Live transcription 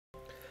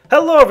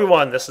Hello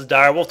everyone, this is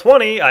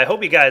Direwolf20. I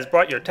hope you guys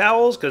brought your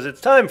towels because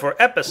it's time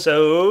for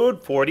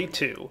episode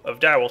 42 of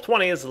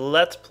Direwolf20's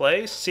Let's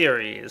Play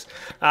series.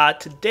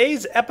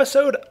 Today's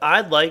episode,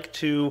 I'd like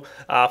to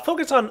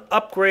focus on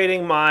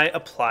upgrading my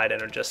applied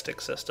energistic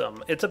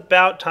system. It's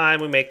about time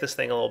we make this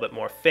thing a little bit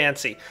more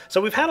fancy. So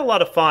we've had a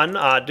lot of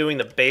fun doing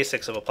the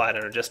basics of applied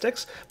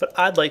energistics, but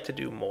I'd like to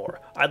do more.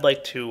 I'd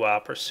like to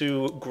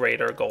pursue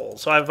greater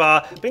goals. So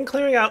I've been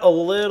clearing out a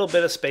little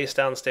bit of space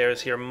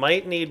downstairs here,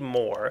 might need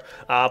more.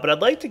 But I'd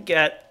like to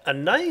get a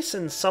nice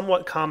and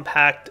somewhat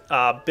compact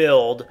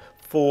build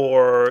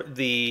for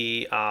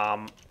the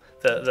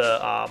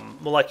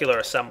molecular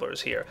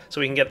assemblers here, so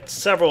we can get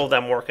several of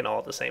them working all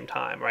at the same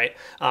time, right?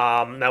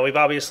 Now we've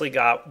obviously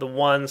got the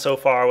one so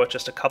far with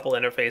just a couple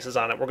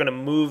interfaces on it. We're going to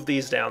move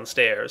these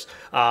downstairs,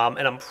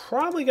 and I'm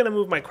probably going to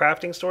move my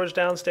crafting storage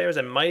downstairs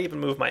and might even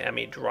move my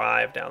ME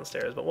drive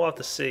downstairs, but we'll have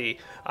to see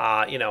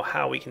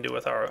how we can do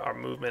with our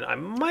movement. I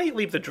might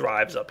leave the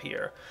drives up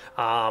here,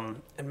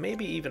 and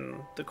maybe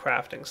even the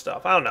crafting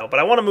stuff. I don't know, but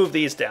I want to move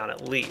these down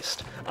at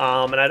least.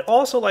 And I'd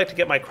also like to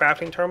get my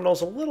crafting terminals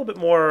a little bit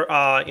more,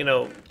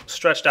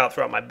 stretched out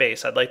throughout my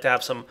base. I'd like to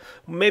have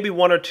maybe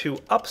one or two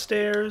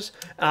upstairs,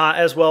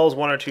 as well as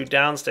one or two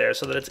downstairs,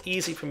 so that it's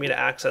easy for me to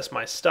access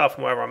my stuff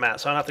from wherever I'm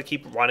at. So I don't have to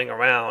keep running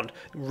around,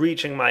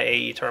 reaching my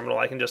AE terminal.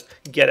 I can just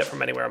get it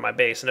from anywhere in my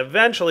base. And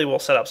eventually we'll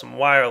set up some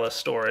wireless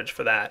storage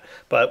for that,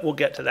 but we'll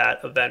get to that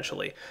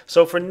eventually.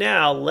 So for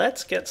now,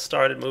 let's get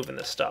started moving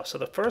this stuff. So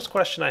the first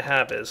question I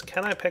have is,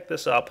 can I pick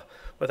this up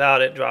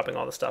without it dropping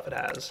all the stuff it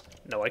has?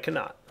 No, I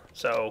cannot.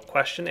 So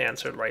question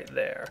answered right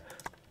there.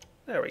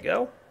 There we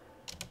go.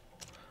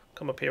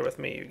 Come up here with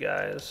me, you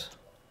guys.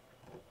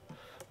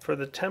 For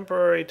the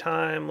temporary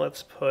time,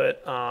 let's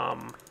put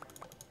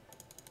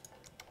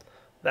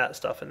that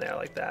stuff in there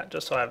like that,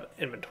 just so I have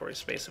inventory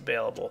space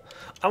available.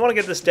 I want to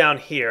get this down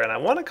here, and I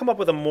want to come up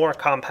with a more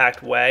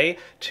compact way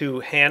to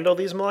handle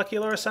these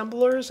molecular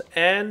assemblers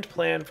and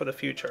plan for the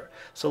future.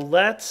 So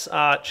let's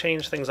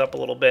change things up a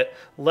little bit.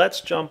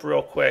 Let's jump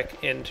real quick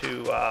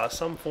into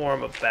some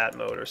form of bat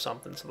mode or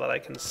something so that I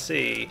can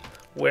see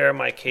where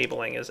my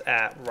cabling is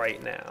at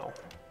right now.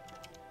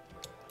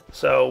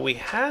 So we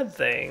had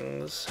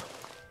things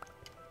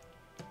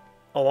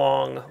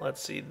along, let's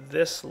see,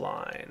 this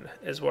line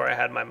is where I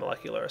had my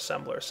molecular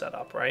assembler set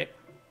up, right?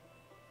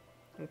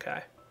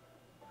 Okay.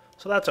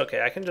 So that's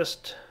okay. I can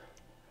just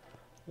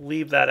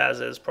leave that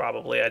as is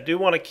probably. I do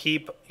want to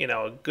keep,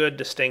 a good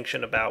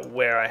distinction about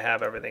where I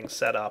have everything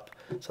set up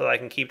so that I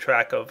can keep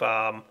track of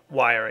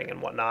wiring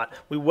and whatnot.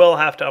 We will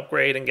have to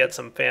upgrade and get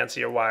some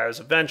fancier wires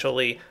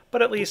eventually,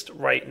 but at least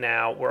right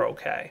now we're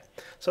okay.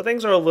 So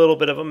things are a little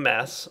bit of a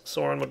mess.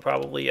 Soren would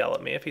probably yell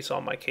at me if he saw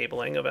my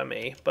cabling of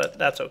ME, but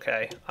that's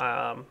okay.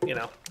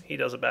 He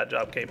does a bad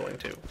job cabling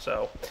too,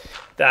 so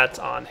that's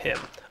on him.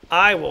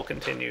 I will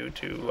continue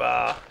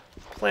to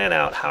plan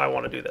out how I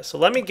want to do this. So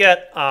let me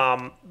get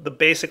the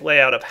basic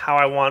layout of how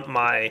I want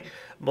my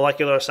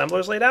molecular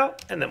assemblers laid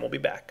out, and then we'll be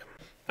back.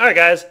 Alright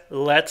guys,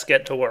 let's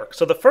get to work.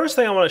 So the first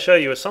thing I want to show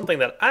you is something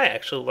that I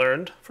actually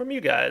learned from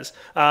you guys.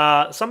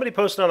 Somebody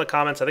posted on the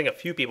comments, I think a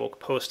few people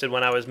posted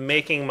when I was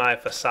making my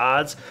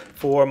facades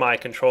for my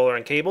controller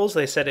and cables.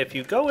 They said if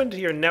you go into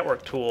your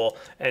network tool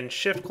and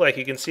shift click,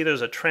 you can see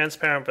there's a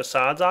transparent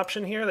facades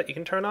option here that you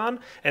can turn on,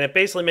 and it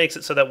basically makes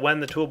it so that when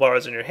the toolbar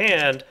is in your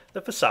hand,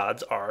 the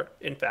facades are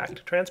in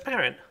fact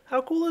transparent.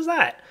 How cool is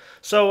that?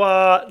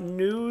 So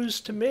news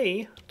to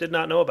me, did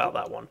not know about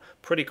that one.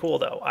 Pretty cool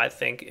though, I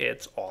think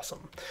it's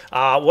awesome.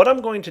 What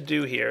I'm going to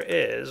do here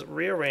is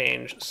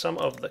rearrange some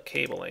of the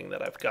cabling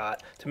that I've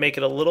got to make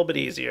it a little bit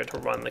easier to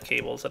run the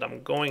cables that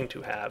I'm going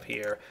to have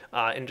here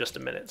in just a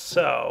minute.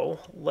 So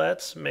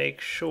let's make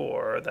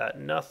sure that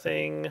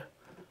nothing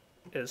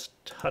is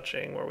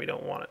touching where we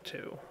don't want it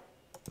to.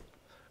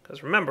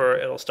 Because remember,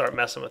 it'll start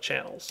messing with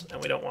channels,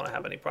 and we don't want to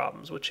have any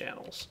problems with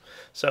channels.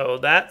 So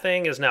that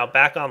thing is now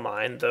back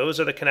online. Those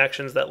are the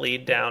connections that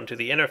lead down to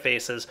the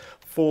interfaces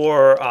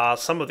for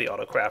some of the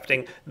auto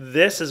crafting.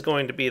 This is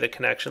going to be the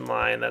connection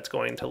line that's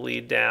going to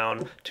lead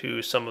down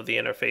to some of the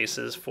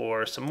interfaces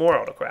for some more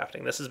auto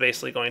crafting. This is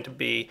basically going to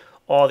be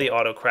all the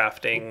auto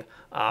crafting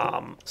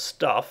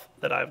stuff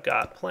that I've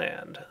got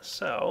planned.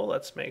 So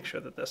let's make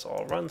sure that this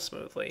all runs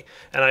smoothly.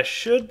 And I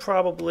should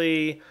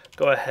probably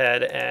go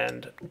ahead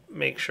and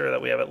make sure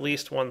that we have at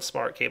least one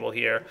smart cable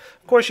here.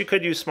 Of course, you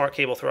could use smart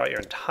cable throughout your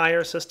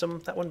entire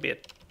system. That wouldn't be a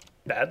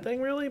bad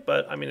thing, really,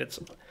 but I mean,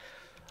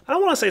 I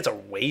don't want to say it's a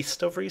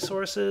waste of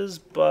resources,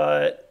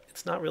 but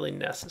it's not really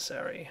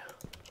necessary.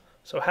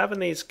 So having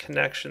these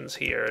connections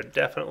here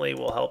definitely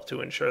will help to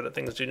ensure that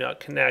things do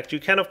not connect. You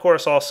can, of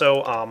course,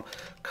 also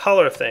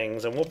color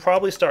things, and we'll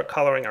probably start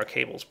coloring our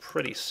cables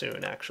pretty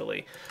soon,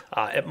 actually.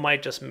 It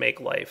might just make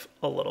life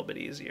a little bit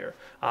easier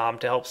to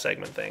help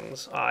segment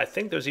things. I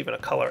think there's even a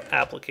color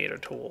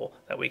applicator tool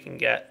that we can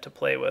get to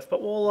play with,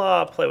 but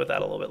we'll play with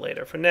that a little bit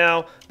later. For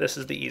now, this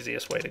is the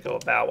easiest way to go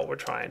about what we're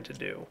trying to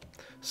do.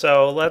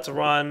 So let's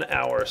run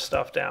our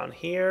stuff down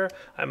here.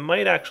 I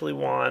might actually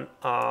want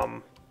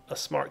a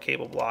smart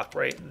cable block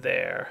right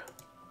there.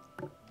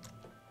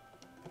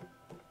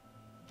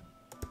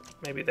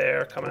 maybe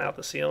there, coming out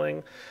the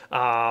ceiling.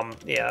 Yeah,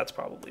 that's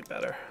probably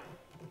better.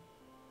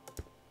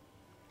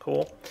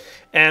 Cool.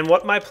 And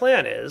what my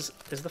plan is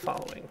the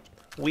following.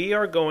 We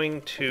are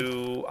going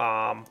to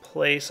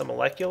place a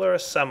molecular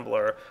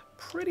assembler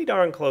pretty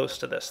darn close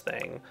to this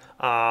thing.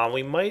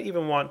 We might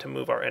even want to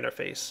move our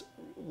interface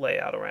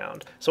layout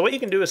around. So what you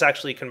can do is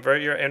actually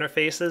convert your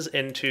interfaces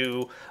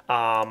into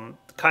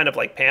kind of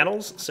like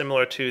panels,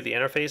 similar to the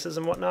interfaces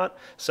and whatnot.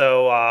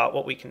 So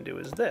what we can do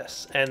is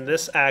this, and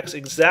this acts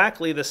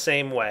exactly the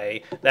same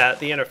way that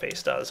the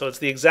interface does. So it's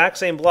the exact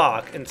same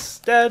block.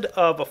 Instead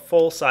of a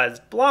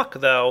full-sized block,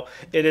 though,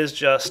 it is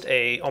just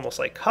a almost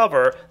like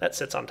cover that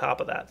sits on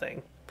top of that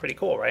thing. Pretty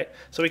cool, right?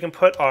 So we can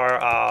put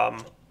our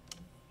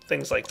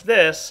things like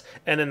this,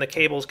 and then the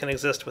cables can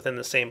exist within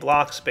the same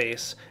block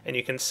space, and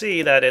you can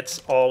see that it's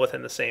all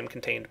within the same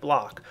contained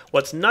block.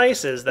 What's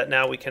nice is that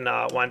now we can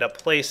wind up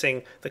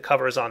placing the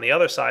covers on the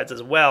other sides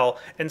as well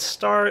and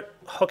start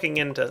hooking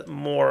into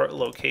more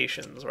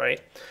locations,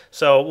 right?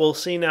 So we'll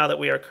see now that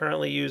we are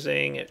currently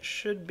using, it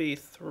should be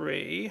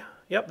 3.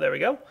 Yep, there we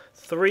go.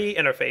 3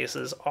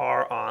 interfaces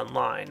are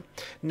online.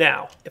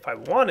 Now, if I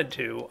wanted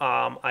to,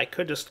 I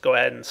could just go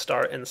ahead and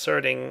start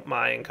inserting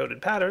my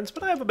encoded patterns,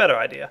 but I have a better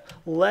idea.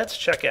 Let's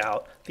check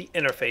out the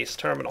interface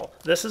terminal.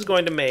 This is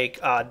going to make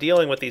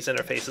dealing with these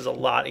interfaces a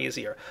lot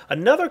easier.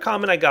 Another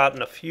comment I got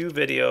in a few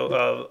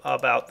videos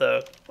about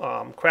the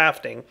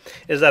crafting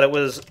is that it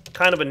was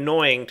kind of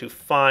annoying to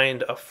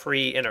find a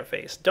free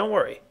interface. Don't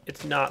worry,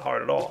 it's not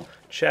hard at all.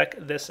 Check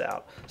this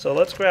out. So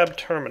let's grab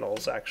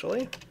terminals,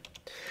 actually.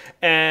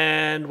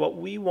 And what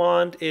we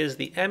want is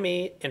the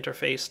ME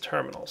interface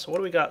terminal. So what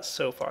do we got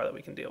so far that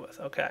we can deal with?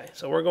 Okay,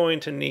 so we're going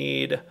to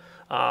need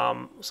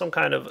some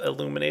kind of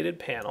illuminated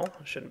panel.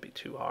 It shouldn't be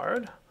too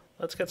hard.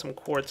 Let's get some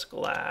quartz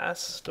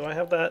glass. Do I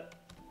have that?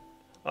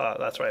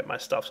 That's right, my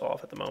stuff's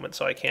off at the moment,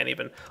 so I can't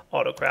even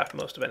auto-craft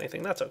most of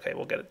anything. That's okay,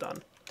 we'll get it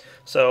done.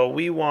 So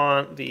we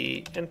want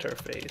the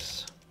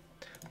interface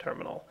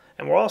terminal.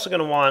 And we're also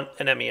going to want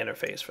an ME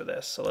interface for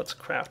this. So let's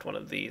craft one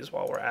of these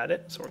while we're at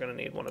it. So we're going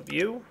to need one of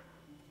you.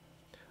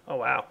 Oh,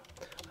 wow.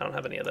 I don't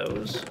have any of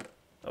those.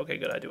 Okay,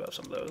 good. I do have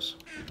some of those.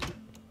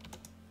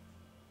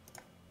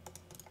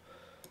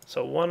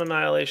 So one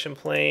annihilation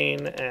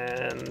plane,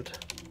 and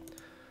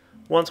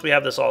once we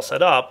have this all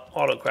set up,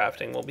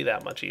 auto-crafting will be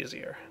that much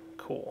easier.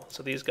 Cool.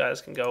 So these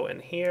guys can go in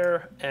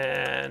here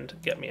and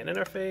get me an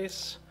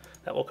interface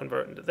that will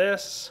convert into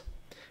this.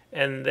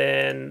 And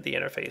then the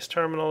interface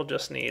terminal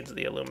just needs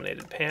the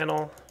illuminated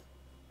panel.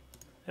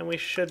 And we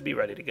should be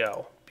ready to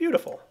go.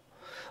 Beautiful.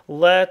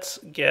 Let's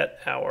get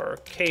our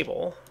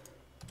cable.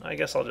 I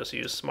guess I'll just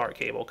use smart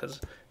cable because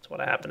it's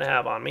what I happen to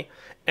have on me.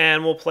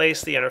 And we'll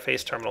place the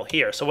interface terminal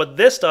here. So what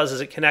this does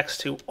is it connects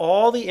to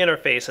all the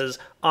interfaces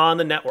on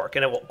the network,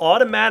 and it will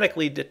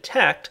automatically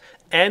detect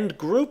and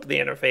group the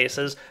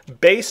interfaces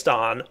based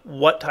on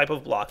what type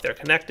of block they're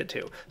connected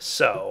to.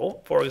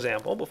 So, for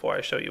example, before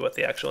I show you what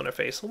the actual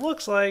interface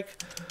looks like,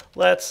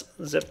 let's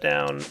zip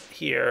down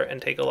here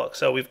and take a look.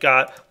 So we've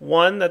got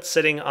one that's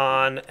sitting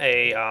on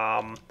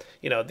a,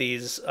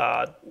 these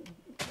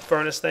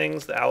furnace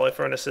things, the alloy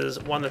furnaces,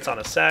 one that's on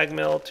a sag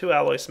mill, 2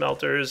 alloy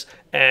smelters,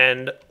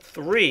 and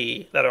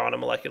 3 that are on a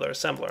molecular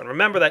assembler. And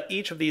remember that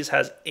each of these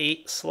has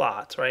 8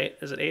 slots, right?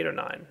 Is it 8 or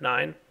 9?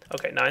 9?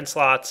 Okay, 9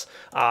 slots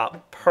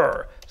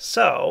per.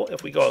 So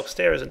if we go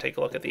upstairs and take a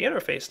look at the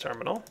interface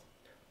terminal,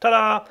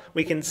 ta-da,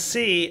 we can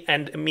see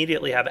and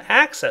immediately have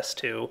access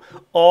to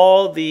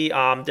all the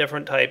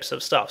different types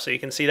of stuff. So you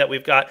can see that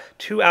we've got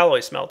 2 alloy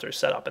smelters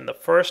set up, and the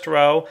first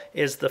row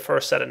is the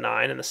first set of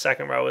 9, and the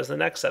second row is the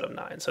next set of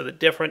 9. So the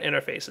different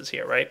interfaces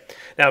here, right?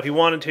 Now, if you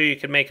wanted to, you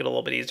could make it a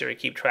little bit easier to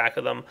keep track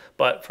of them,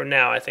 but for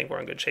now, I think we're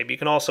in good shape. You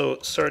can also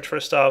search for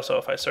stuff. So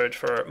if I search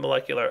for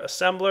molecular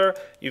assembler,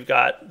 you've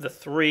got the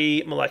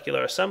 3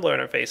 molecular assembler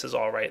interfaces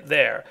all right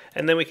there.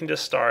 And then we can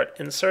just start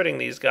inserting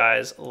these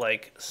guys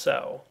like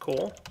so.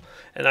 Cool.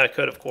 And I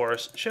could, of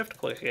course,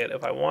 shift-click it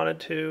if I wanted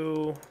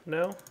to.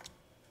 No?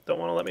 Don't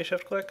want to let me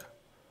shift-click?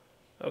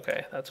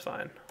 Okay, that's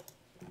fine.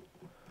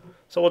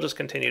 So we'll just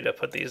continue to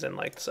put these in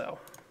like so.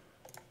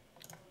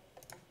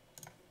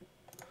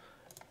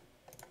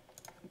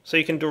 So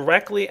you can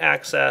directly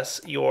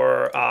access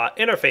your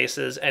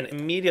interfaces and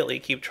immediately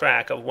keep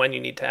track of when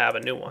you need to have a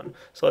new one.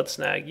 So let's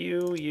snag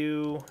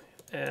you,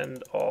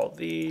 and all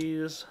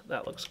these.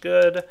 That looks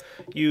good.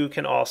 You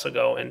can also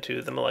go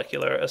into the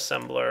molecular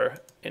assembler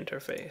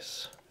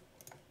interface.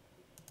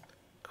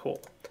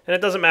 Cool. And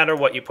it doesn't matter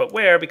what you put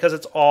where because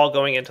it's all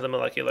going into the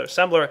molecular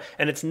assembler,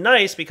 and it's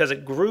nice because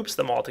it groups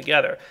them all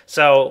together.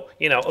 So,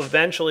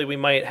 eventually we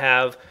might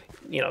have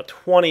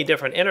 20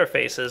 different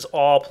interfaces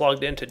all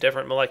plugged into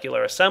different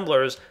molecular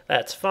assemblers.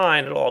 That's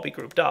fine, it'll all be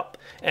grouped up.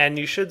 And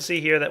you should see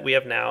here that we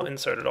have now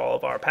inserted all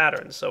of our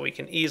patterns, so we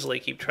can easily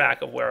keep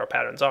track of where our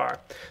patterns are.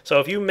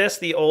 So if you miss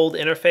the old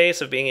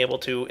interface of being able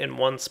to, in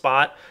one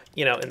spot,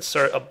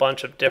 insert a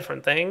bunch of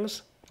different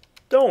things,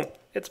 don't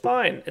It's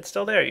fine. It's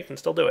still there. You can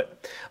still do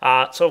it.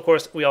 So, of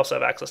course, we also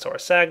have access to our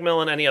sag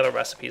mill and any other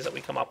recipes that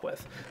we come up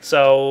with.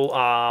 So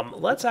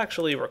let's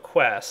actually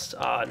request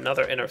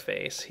another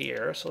interface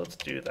here. So let's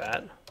do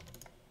that.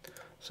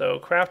 So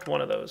craft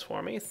one of those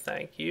for me.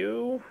 Thank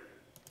you.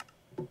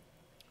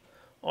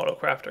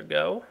 AutoCrafter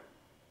go.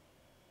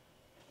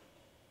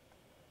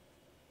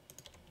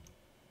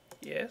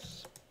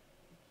 Yes.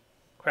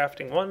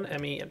 Crafting one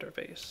ME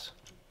interface.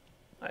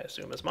 I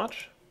assume as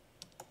much.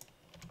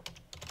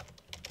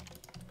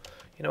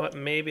 You know what?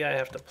 Maybe I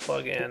have to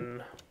plug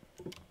in.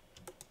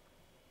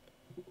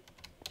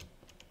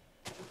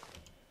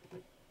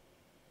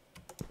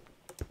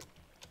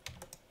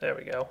 There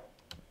we go.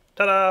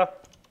 Ta-da!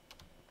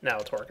 Now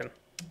it's working.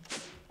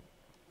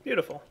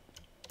 Beautiful.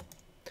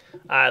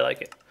 I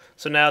like it.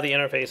 So now the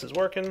interface is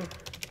working.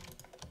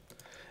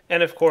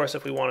 And of course,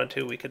 if we wanted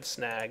to, we could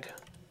snag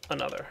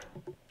another.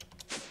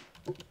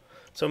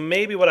 So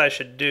maybe what I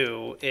should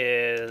do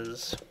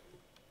is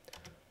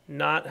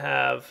not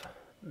have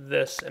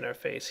this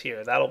interface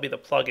here. That'll be the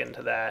plug-in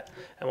to that.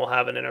 And we'll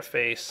have an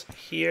interface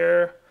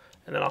here.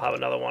 And then I'll have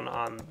another one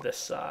on this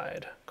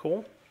side.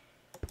 Cool.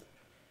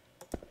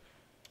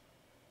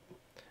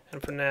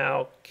 And for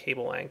now,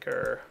 cable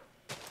anchor.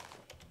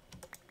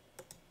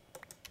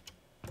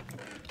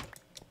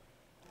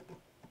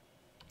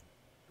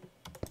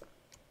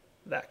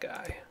 That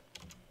guy.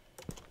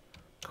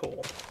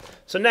 Cool.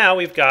 So now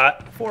we've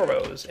got 4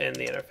 rows in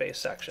the interface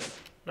section.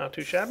 Not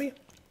too shabby.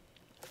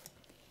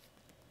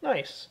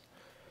 Nice.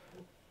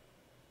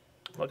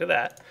 Look at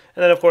that.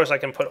 And then, of course, I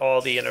can put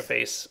all the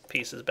interface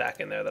pieces back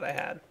in there that I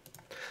had.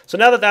 So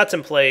now that that's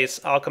in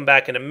place, I'll come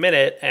back in a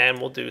minute and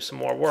we'll do some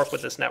more work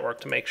with this network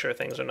to make sure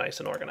things are nice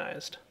and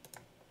organized.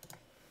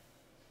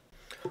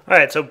 All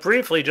right, so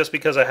briefly, just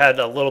because I had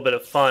a little bit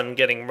of fun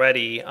getting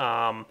ready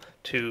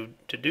to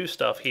do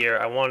stuff here,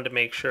 I wanted to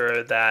make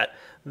sure that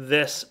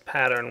this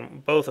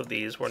pattern, both of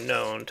these, were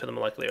known to the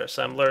molecular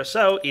assembler.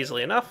 So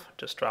easily enough,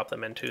 just drop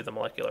them into the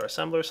molecular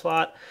assembler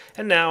slot,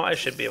 and now I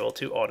should be able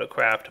to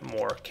auto-craft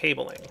more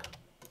cabling.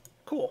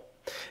 Cool.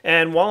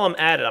 And while I'm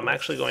at it, I'm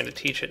actually going to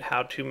teach it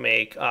how to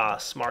make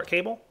smart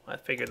cable. I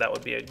figured that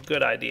would be a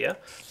good idea.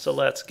 So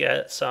let's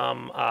get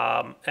some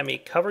ME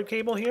covered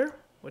cable here,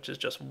 which is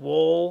just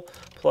wool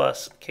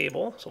plus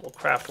cable. So we'll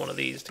craft one of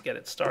these to get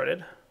it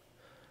started.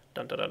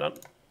 Dun, dun, dun, dun.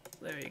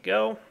 There you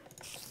go.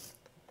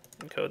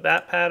 Encode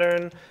that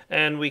pattern,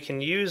 and we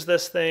can use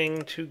this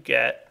thing to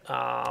get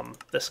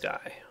this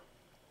guy.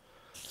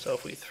 So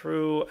if we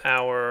threw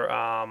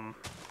our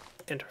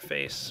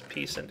interface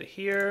piece into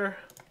here,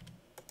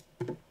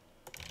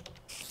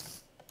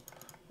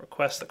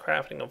 request the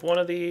crafting of one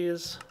of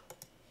these,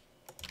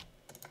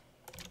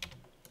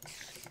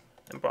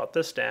 and brought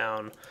this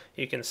down,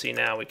 you can see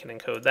now we can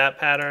encode that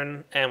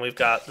pattern, and we've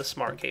got the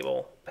smart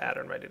cable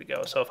pattern ready to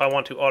go. So if I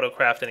want to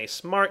auto-craft any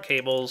smart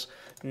cables,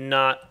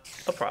 not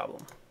a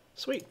problem.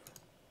 Sweet.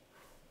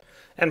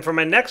 And for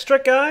my next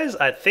trick, guys,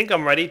 I think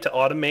I'm ready to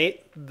automate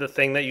the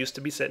thing that used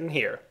to be sitting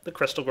here, the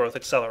crystal growth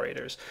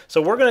accelerators.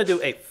 So we're going to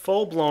do a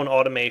full-blown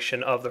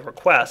automation of the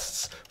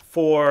requests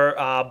for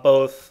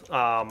both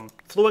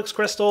Fluix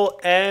Crystal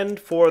and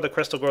for the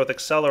crystal growth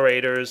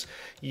accelerators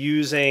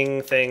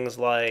using things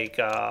like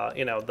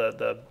you know,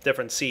 the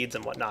different seeds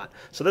and whatnot.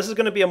 So this is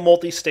going to be a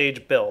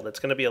multi-stage build. It's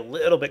going to be a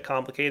little bit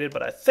complicated,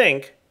 but I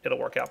think it'll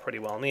work out pretty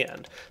well in the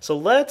end. So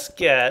let's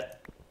get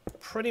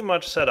pretty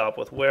much set up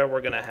with where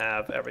we're going to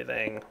have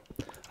everything.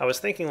 I was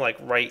thinking like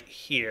right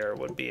here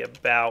would be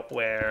about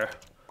where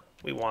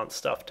we want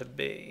stuff to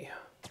be.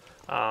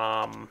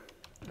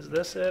 Is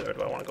this it, or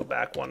do I want to go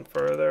back one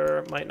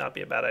further? Might not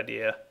be a bad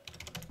idea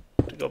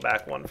to go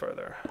back one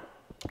further.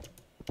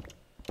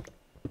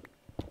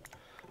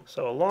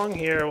 So along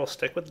here, we'll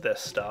stick with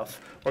this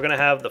stuff. We're going to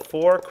have the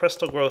 4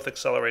 crystal growth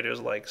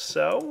accelerators like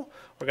so.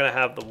 We're going to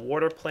have the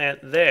water plant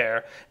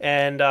there.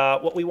 And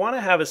what we want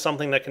to have is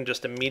something that can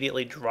just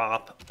immediately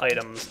drop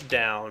items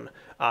down.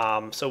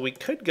 So we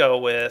could go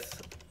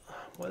with,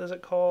 what is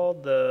it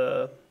called?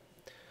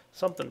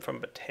 Something from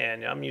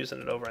Britannia. I'm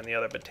using it over in the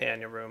other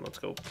Britannia room. Let's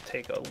go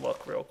take a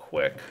look real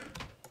quick.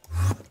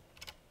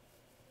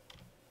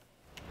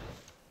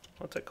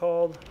 What's it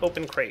called?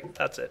 Open crate.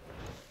 That's it.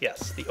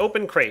 Yes, the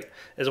open crate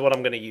is what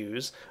I'm going to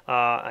use.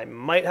 I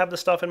might have the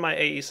stuff in my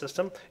AE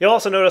system. You'll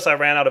also notice I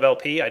ran out of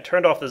LP. I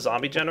turned off the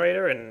zombie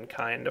generator and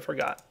kind of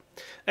forgot.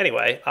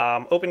 Anyway,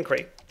 open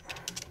crate.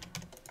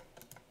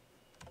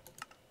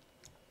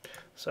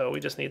 So we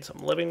just need some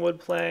living wood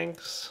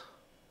planks.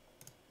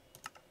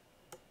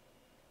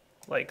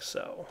 Like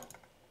so.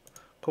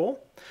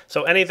 Cool.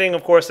 So anything,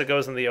 of course, that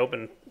goes in the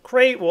open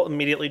crate will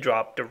immediately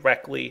drop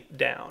directly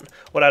down.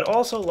 What I'd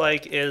also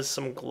like is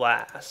some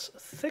glass.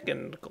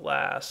 Thickened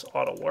glass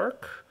ought to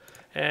work.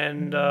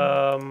 And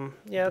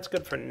yeah, it's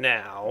good for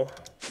now.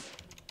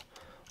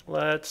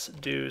 let's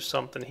do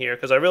something here,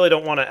 because I really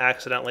don't want to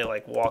accidentally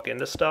like walk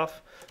into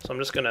stuff. So I'm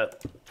just going to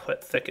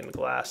put thickened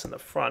glass in the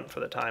front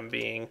for the time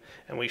being,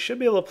 and we should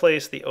be able to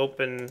place the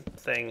open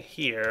thing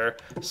here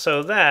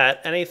so that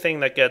anything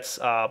that gets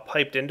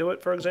piped into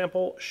it, for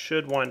example,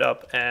 should wind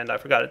up, and I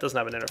forgot it doesn't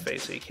have an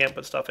interface, so you can't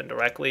put stuff in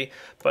directly,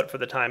 but for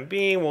the time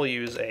being we'll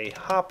use a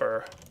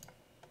hopper,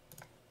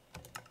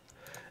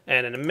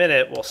 and in a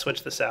minute we'll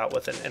switch this out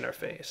with an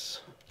interface.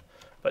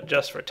 But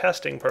just for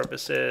testing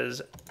purposes,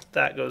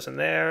 that goes in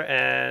there,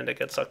 and it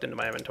gets sucked into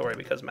my inventory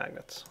because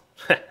magnets.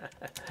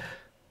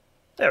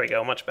 There we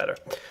go, much better.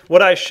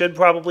 What I should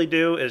probably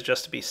do is,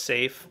 just to be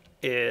safe,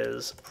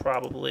 is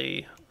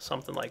probably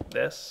something like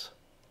this.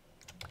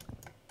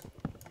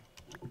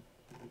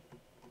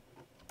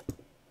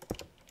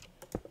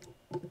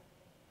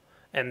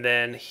 And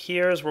then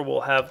here's where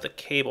we'll have the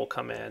cable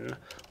come in.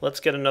 Let's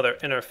get another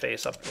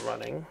interface up and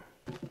running.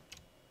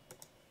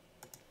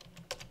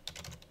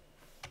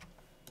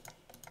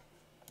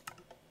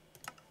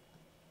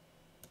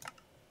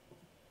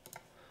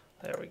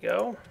 There we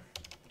go.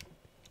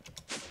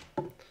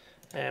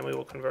 And we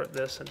will convert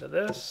this into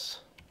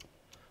this.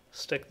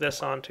 Stick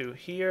this onto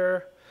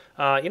here.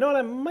 You know what,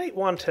 I might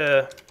want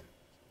to...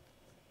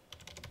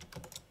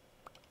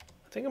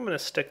 I think I'm going to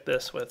stick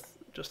this with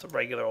just a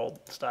regular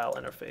old style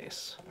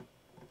interface.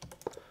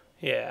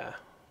 Yeah.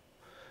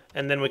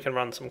 And then we can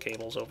run some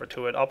cables over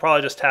to it. I'll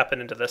probably just tap it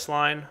into this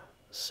line.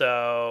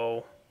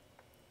 So...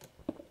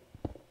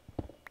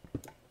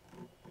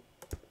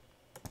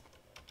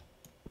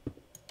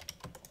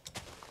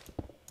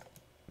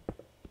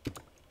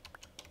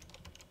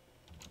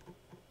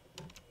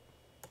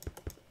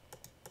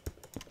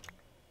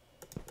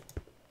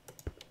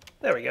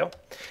 there we go.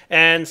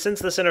 And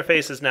since this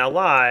interface is now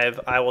live,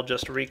 I will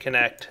just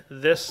reconnect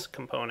this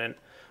component,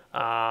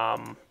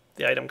 the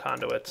item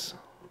conduits,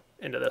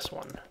 into this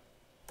one,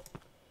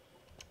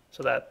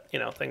 so that, you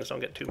know, things don't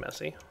get too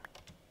messy.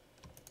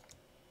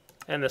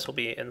 And this will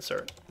be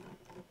insert.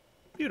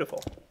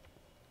 Beautiful.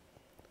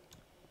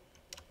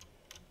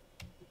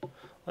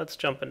 Let's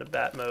jump into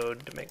bat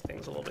mode to make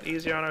things a little bit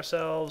easier on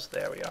ourselves.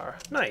 There we are.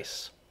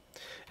 Nice.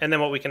 And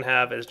then what we can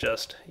have is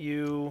just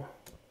you,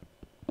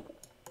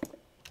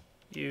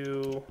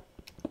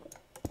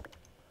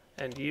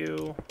 and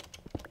you.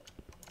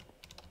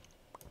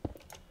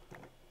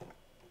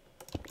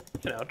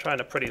 You know, trying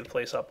to pretty the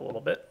place up a little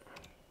bit.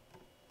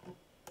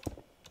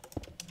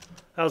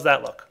 How's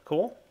that look?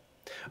 Cool?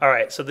 All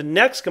right, so the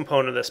next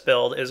component of this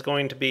build is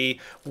going to be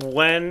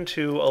when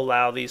to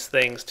allow these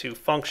things to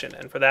function.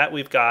 And for that,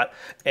 we've got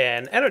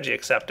an energy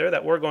acceptor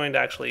that we're going to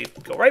actually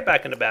go right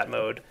back into bat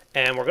mode,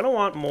 and we're going to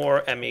want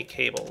more ME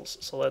cables.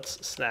 So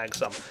let's snag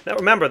some. Now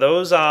remember,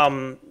 those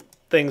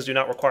things do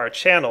not require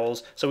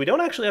channels, so we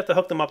don't actually have to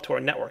hook them up to our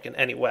network in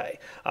any way.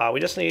 We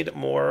just need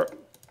more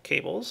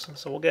cables,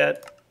 so we'll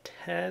get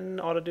 10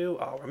 ought to do.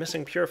 Oh, we're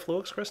missing pure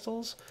fluix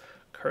crystals?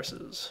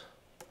 Curses.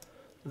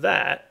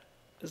 That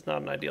is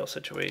not an ideal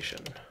situation.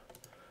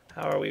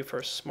 How are we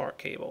for smart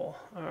cable?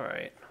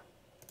 Alright.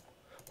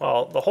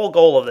 Well, the whole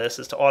goal of this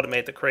is to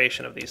automate the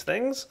creation of these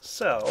things,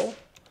 so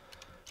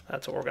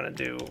that's what we're going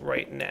to do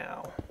right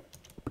now.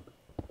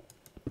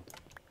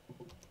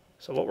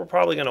 So what we're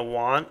probably going to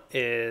want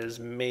is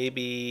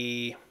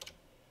maybe...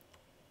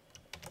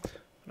 I'm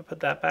going to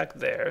put that back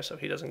there so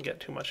he doesn't get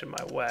too much in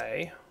my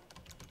way.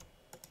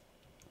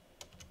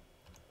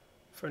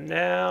 For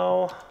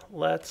now,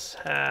 let's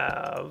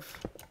have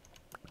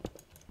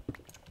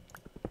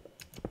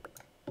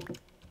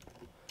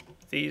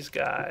these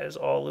guys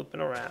all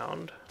looping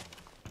around.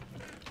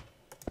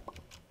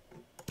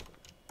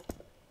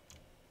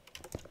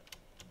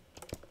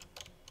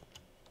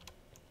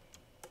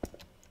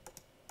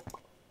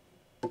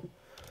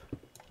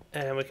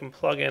 And we can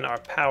plug in our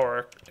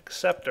power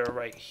acceptor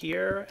right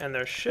here, and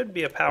there should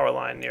be a power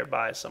line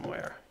nearby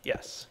somewhere.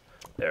 Yes,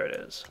 there it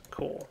is.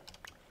 Cool.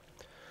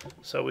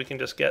 So we can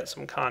just get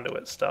some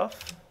conduit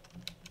stuff.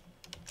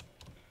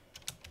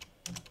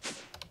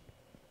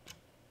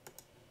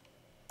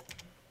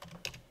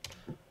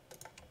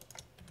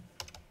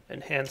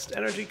 Enhanced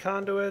energy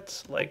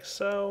conduits, like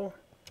so,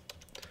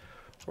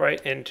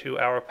 right into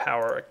our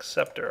power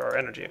acceptor, or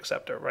energy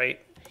acceptor, right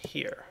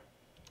here.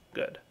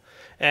 Good.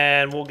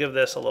 And we'll give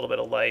this a little bit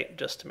of light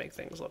just to make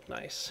things look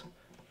nice.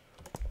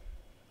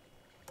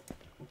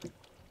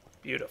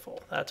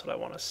 Beautiful. That's what I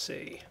want to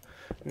see.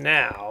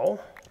 Now,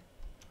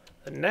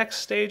 the next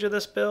stage of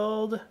this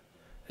build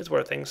is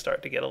where things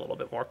start to get a little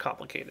bit more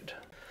complicated.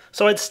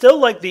 So I'd still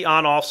like the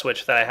on-off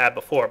switch that I had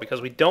before, because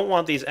we don't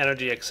want these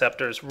energy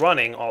acceptors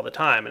running all the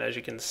time. And as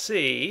you can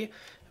see,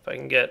 if I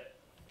can get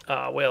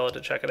Whale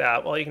to check it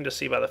out, well, you can just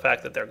see by the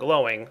fact that they're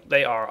glowing,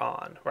 they are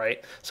on,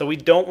 right? So we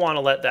don't want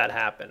to let that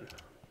happen.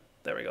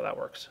 There we go, that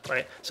works,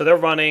 right? So they're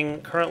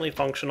running, currently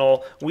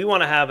functional. We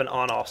want to have an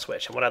on-off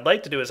switch. And what I'd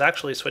like to do is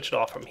actually switch it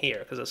off from here,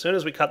 because as soon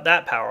as we cut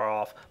that power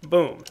off,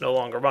 boom, no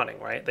longer running,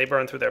 right? They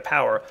burn through their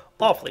power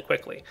awfully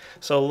quickly.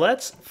 So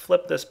let's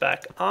flip this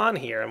back on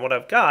here. And what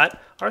I've got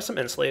are some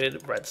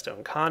insulated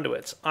redstone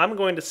conduits. I'm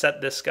going to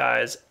set this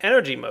guy's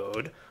energy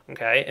mode,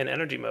 okay? In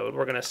energy mode,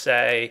 we're going to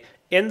say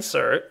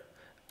insert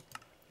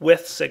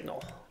with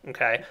signal.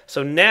 Okay,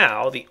 so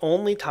now the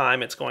only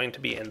time it's going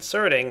to be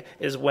inserting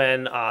is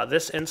when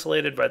this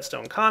insulated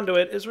redstone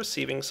conduit is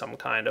receiving some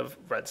kind of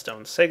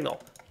redstone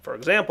signal. For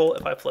example,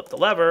 if I flip the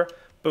lever,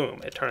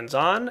 boom, it turns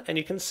on and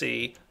you can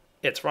see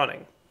it's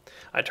running.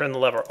 I turn the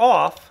lever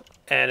off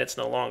and it's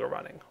no longer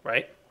running,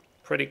 right?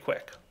 Pretty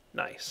quick.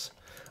 Nice.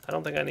 I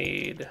don't think I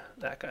need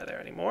that guy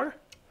there anymore.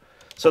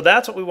 So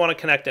that's what we want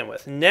to connect in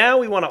with. Now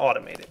we want to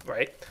automate it,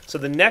 right? So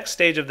the next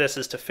stage of this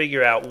is to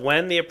figure out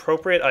when the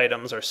appropriate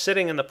items are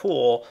sitting in the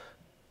pool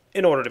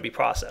in order to be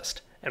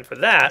processed. And for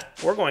that,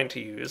 we're going to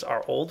use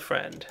our old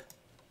friend,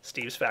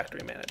 Steve's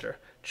Factory Manager.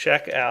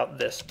 Check out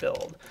this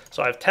build.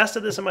 So I've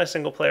tested this in my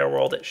single player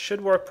world. It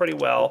should work pretty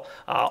well.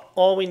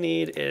 All we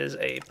need is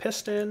a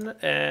piston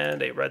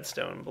and a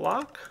redstone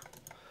block.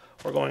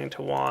 We're going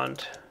to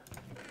want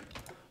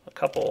a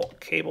couple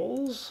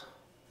cables.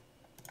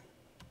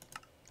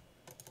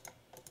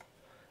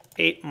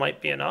 8 might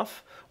be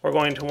enough. We're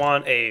going to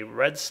want a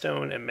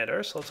redstone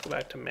emitter, so let's go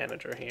back to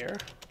manager here.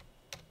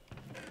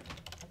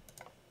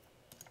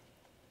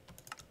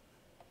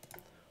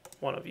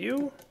 One of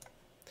you.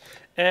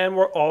 And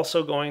we're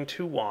also going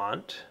to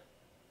want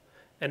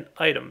an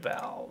item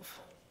valve,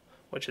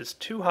 which is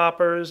 2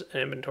 hoppers, an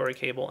inventory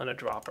cable, and a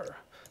dropper.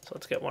 So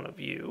let's get one of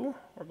you.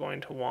 We're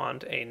going to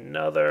want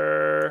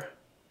another,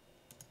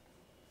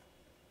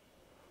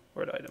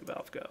 where'd item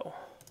valve go?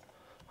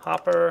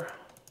 Hopper.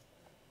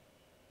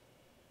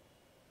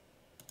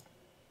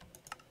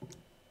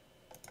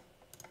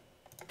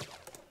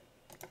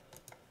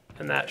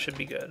 And that should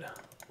be good.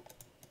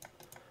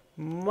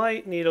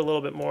 Might need a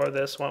little bit more of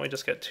this. Why don't we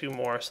just get 2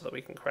 more so that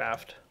we can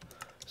craft,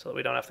 so that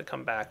we don't have to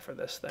come back for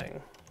this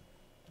thing.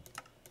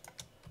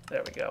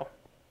 There we go.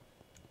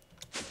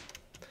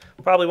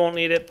 Probably won't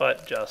need it,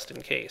 but just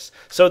in case.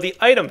 So the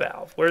item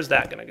valve, where's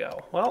that going to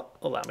go? Well,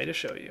 allow me to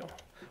show you.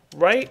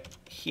 Right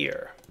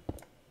here.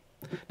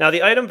 Now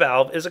the item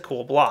valve is a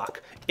cool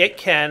block. It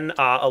can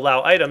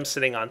allow items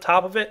sitting on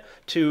top of it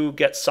to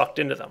get sucked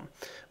into them.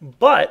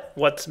 But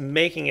what's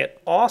making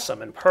it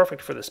awesome and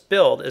perfect for this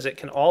build is it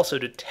can also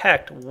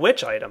detect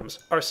which items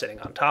are sitting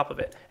on top of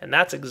it. And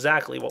that's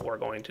exactly what we're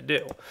going to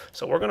do.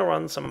 So we're going to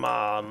run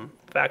some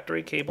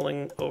factory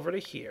cabling over to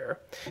here.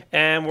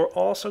 And we're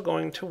also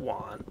going to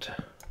want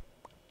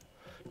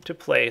to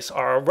place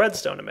our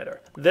redstone emitter.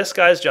 This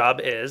guy's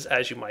job is,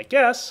 as you might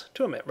guess,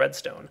 to emit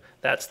redstone.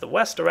 That's the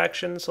west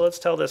direction, so let's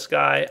tell this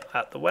guy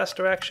at the west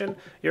direction,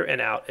 your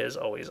in-out is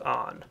always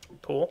on.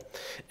 Cool.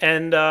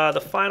 And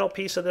the final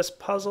piece of this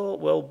puzzle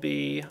will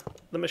be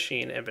the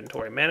machine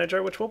inventory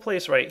manager, which we'll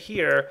place right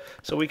here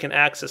so we can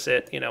access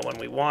it, when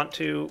we want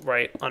to,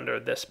 right under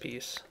this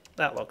piece.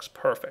 That looks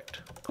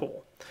perfect.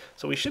 Cool.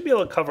 So we should be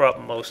able to cover up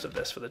most of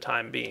this for the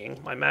time being.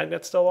 My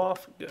magnet's still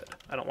off? Good.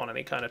 I don't want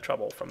any kind of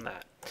trouble from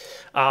that.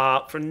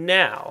 For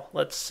now,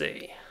 let's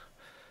see.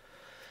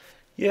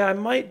 Yeah, I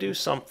might do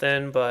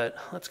something, but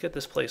let's get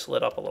this place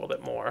lit up a little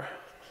bit more.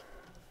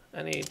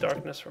 Any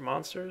darkness for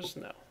monsters?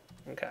 No.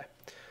 Okay.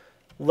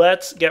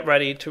 Let's get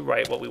ready to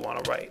write what we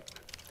want to write.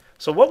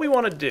 So what we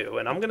want to do,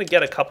 and I'm going to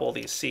get a couple of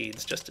these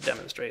seeds just to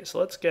demonstrate. So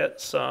let's get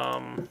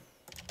some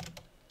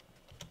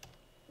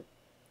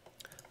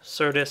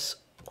Certus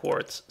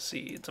quartz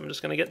seeds. I'm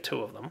just going to get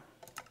 2 of them.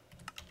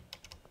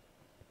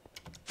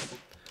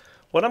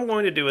 What I'm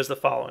going to do is the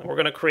following. We're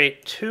going to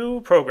create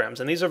 2 programs,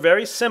 and these are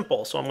very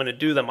simple, so I'm going to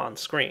do them on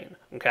screen.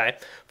 Okay.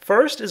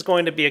 First is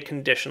going to be a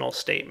conditional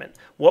statement.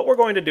 What we're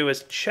going to do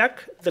is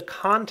check the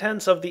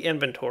contents of the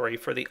inventory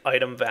for the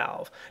item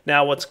valve.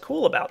 Now, what's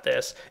cool about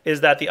this is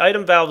that the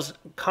item valve's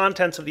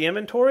contents of the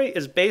inventory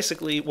is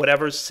basically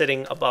whatever's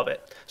sitting above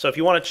it. So if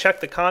you want to check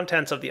the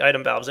contents of the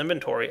item valve's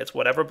inventory, it's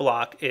whatever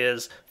block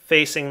is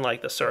facing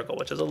like the circle,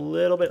 which is a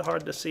little bit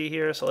hard to see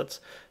here. So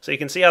you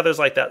can see how there's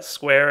like that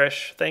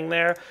squarish thing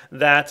there.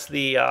 That's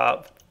the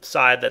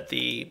side that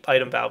the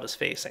item valve is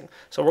facing.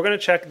 So we're going to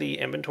check the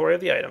inventory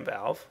of the item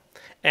valve,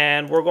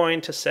 and we're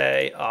going to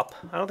say up.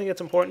 I don't think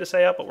it's important to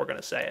say up, but we're going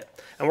to say it.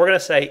 And we're going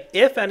to say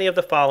if any of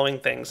the following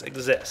things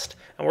exist.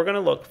 And we're going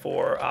to look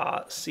for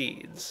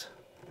seeds.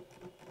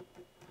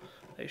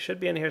 They should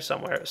be in here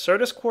somewhere.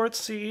 Certus quartz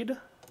seed,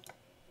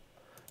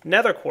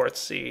 nether quartz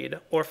seed,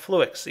 or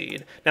fluix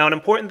seed. Now, an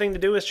important thing to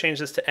do is change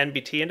this to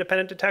NBT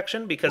independent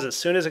detection, because as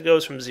soon as it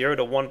goes from 0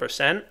 to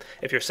 1%,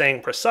 if you're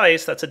saying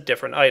precise, that's a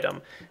different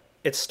item.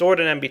 It's stored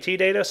in NBT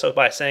data, so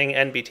by saying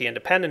NBT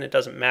independent, it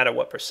doesn't matter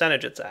what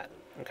percentage it's at.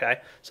 Okay,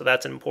 so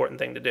that's an important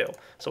thing to do.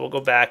 So we'll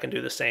go back and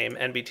do the same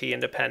NBT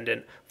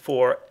independent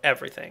for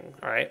everything.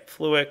 All right,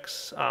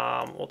 fluix,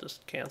 we'll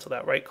just cancel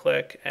that right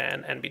click,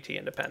 and NBT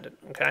independent.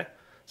 Okay,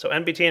 So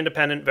NBT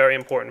independent, very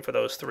important for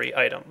those 3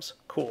 items.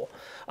 Cool.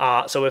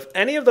 So if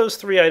any of those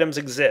 3 items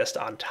exist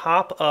on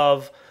top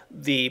of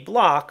the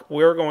block,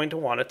 we're going to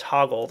want to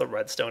toggle the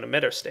redstone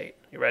emitter state.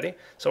 You ready?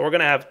 So we're going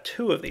to have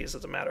 2 of these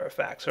as a matter of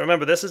fact. So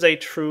remember, this is a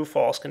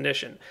true-false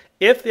condition.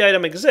 If the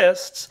item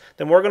exists,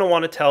 then we're going to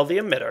want to tell the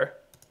emitter,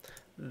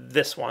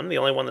 this one, the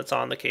only one that's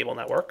on the cable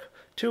network,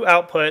 to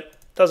output,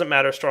 doesn't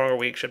matter, strong or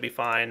weak, should be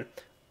fine,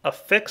 a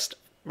fixed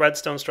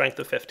redstone strength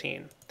of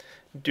 15.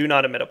 Do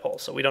not emit a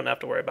pulse, so we don't have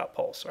to worry about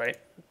pulse, right?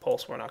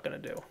 Pulse we're not going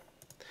to do.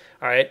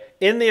 All right,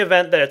 in the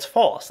event that it's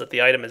false, that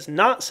the item is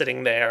not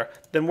sitting there,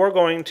 then we're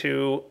going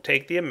to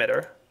take the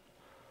emitter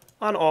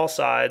on all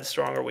sides,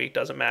 strong or weak,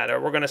 doesn't matter.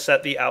 We're going to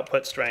set the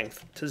output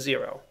strength to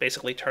 0,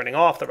 basically turning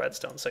off the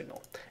redstone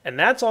signal. And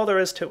that's all there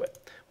is to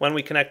it. When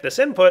we connect this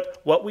input,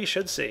 what we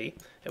should see,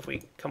 if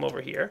we come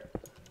over here,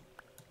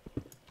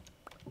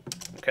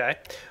 okay,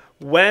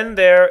 when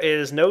there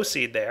is no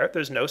seed there,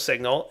 there's no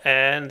signal,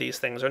 and these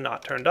things are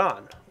not turned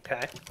on,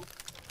 okay?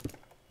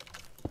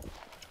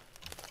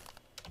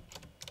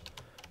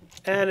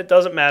 And it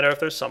doesn't matter if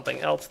there's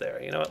something else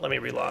there. You know what, let me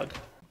relog.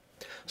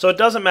 So it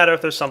doesn't matter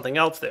if there's something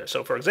else there.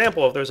 So for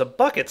example, if there's a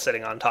bucket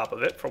sitting on top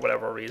of it for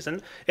whatever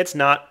reason, it's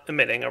not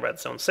emitting a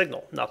redstone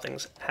signal.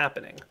 Nothing's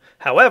happening.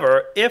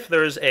 However, if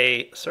there's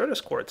a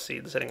Certus quartz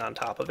seed sitting on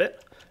top of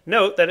it,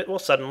 note that it will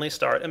suddenly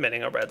start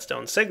emitting a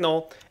redstone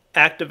signal,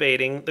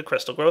 activating the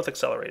crystal growth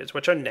accelerators,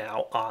 which are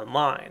now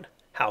online.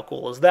 How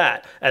cool is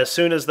that? As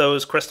soon as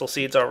those crystal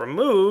seeds are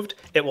removed,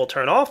 it will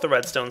turn off the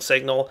redstone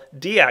signal,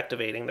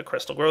 deactivating the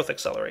crystal growth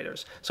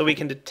accelerators. So we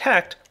can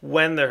detect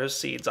when there's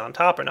seeds on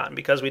top or not. And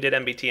because we did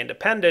NBT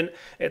independent,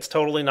 it's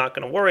totally not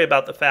going to worry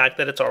about the fact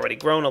that it's already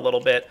grown a little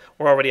bit.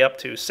 We're already up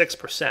to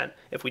 6%.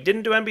 If we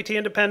didn't do NBT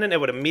independent, it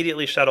would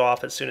immediately shut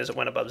off as soon as it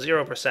went above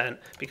 0%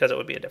 because it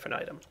would be a different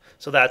item.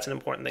 So that's an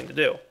important thing to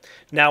do.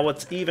 Now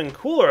what's even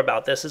cooler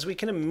about this is we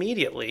can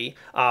immediately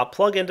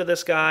plug into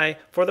this guy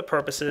for the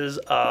purposes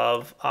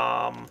of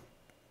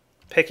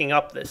picking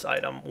up this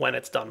item when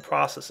it's done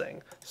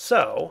processing.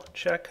 So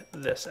check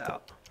this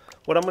out.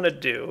 What I'm going to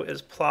do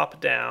is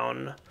plop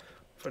down,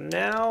 for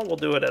now we'll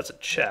do it as a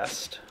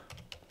chest.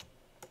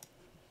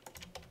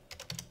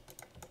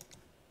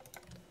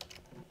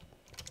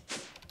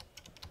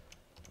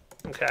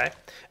 Okay,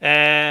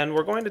 and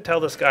we're going to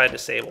tell this guy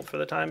disabled for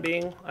the time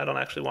being. I don't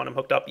actually want him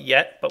hooked up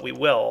yet, but we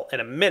will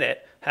in a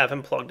minute have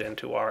him plugged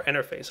into our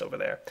interface over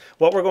there.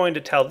 What we're going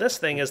to tell this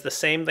thing is the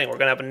same thing. We're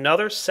going to have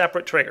another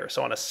separate trigger.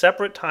 So on a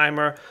separate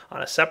timer,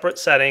 on a separate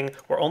setting,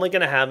 we're only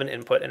going to have an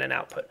input and an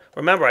output.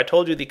 Remember, I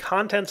told you the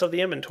contents of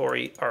the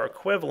inventory are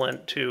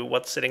equivalent to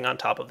what's sitting on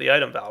top of the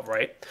item valve,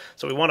 right?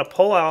 So we want to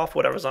pull off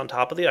whatever's on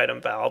top of the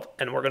item valve,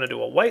 and we're going to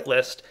do a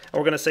whitelist, and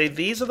we're going to say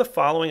these are the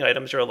following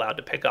items you're allowed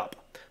to pick up.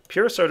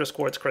 Pure Certus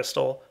quartz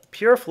crystal,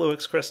 pure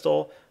Fluix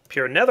crystal,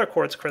 pure nether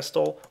quartz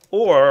crystal,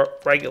 or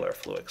regular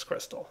Fluix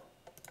crystal.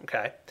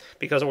 Okay,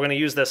 because we're going to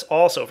use this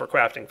also for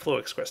crafting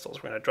Fluix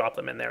crystals. We're going to drop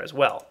them in there as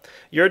well.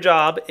 Your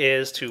job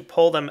is to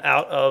pull them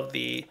out of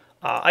the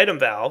item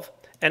valve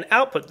and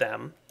output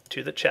them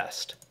to the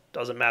chest.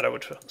 Doesn't matter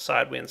which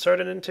side we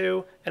insert it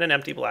into, and an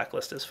empty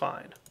blacklist is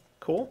fine.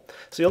 Cool.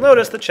 So you'll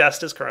notice the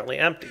chest is currently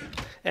empty.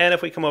 And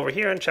if we come over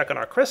here and check on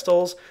our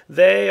crystals,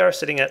 they are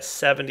sitting at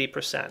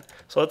 70%.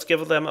 So let's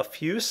give them a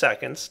few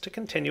seconds to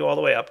continue all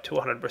the way up to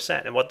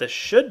 100%. And what this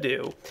should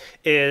do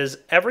is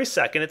every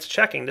second it's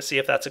checking to see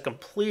if that's a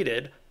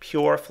completed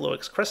pure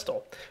Fluix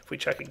crystal. If we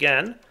check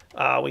again,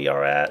 we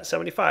are at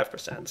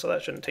 75%. So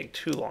that shouldn't take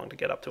too long to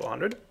get up to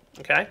 100.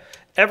 Okay,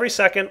 every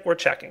second we're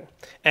checking,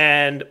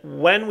 and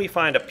when we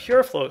find a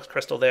pure Fluix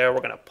crystal there,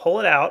 we're going to pull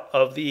it out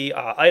of the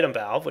item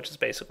valve, which is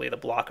basically the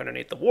block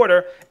underneath the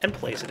water, and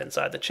place it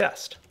inside the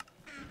chest.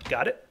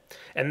 Got it?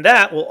 And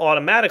that will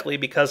automatically,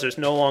 because there's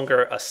no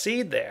longer a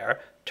seed there,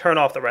 turn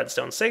off the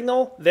redstone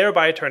signal,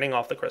 thereby turning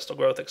off the crystal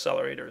growth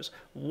accelerators.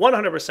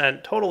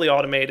 100% totally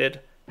automated.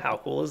 How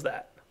cool is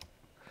that?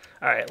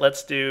 All right,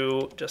 let's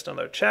do just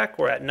another check.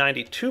 We're at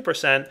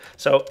 92%.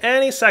 So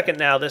any second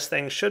now, this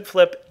thing should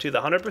flip to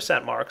the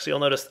 100% mark. So you'll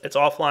notice it's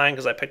offline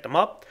because I picked them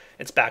up.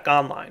 It's back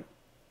online.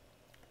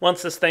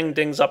 Once this thing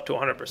dings up to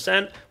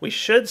 100%, we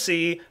should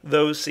see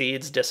those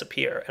seeds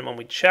disappear. And when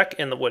we check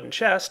in the wooden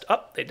chest,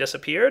 they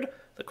disappeared.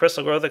 The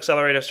crystal growth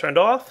accelerator's turned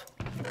off.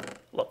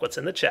 Look what's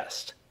in the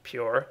chest.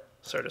 Pure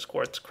Certus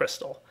quartz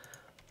crystal.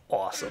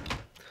 Awesome.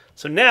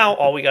 So now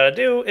all we got to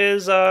do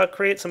is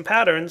create some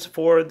patterns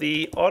for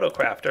the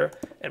AutoCrafter,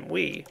 and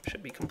we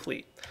should be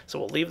complete. So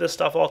we'll leave this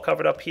stuff all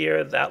covered up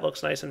here. That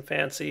looks nice and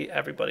fancy.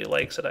 Everybody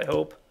likes it, I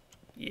hope.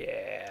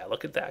 Yeah,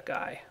 look at that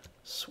guy.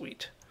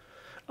 Sweet.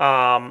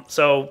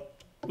 So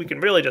we can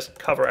really just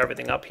cover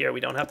everything up here.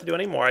 We don't have to do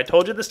any more. I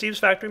told you the Steve's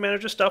Factory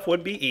Manager stuff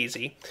would be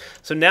easy.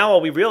 So now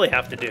all we really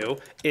have to do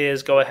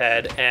is go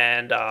ahead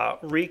and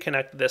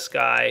reconnect this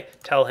guy,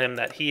 tell him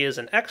that he is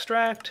an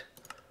extract,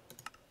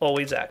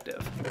 always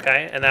active,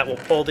 okay? And that will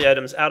pull the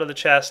items out of the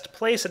chest,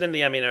 place it in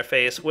the ME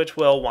interface, which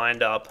will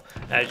wind up,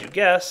 as you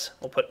guess,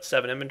 we'll put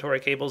 7 inventory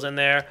cables in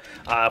there.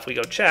 If we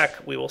go check,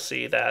 we will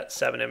see that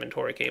 7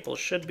 inventory cables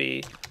should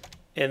be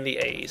in the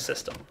AE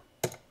system.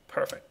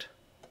 Perfect.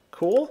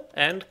 Cool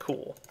and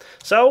cool.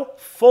 So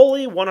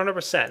fully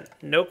 100%,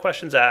 no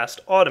questions asked,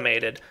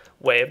 automated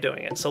way of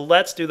doing it. So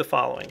let's do the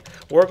following.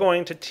 We're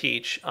going to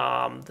teach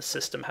the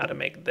system how to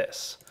make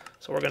this.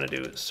 So we're going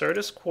to do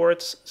Certus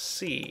quartz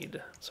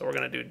seed. So we're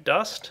going to do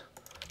dust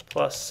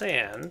plus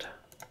sand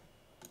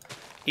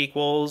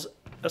equals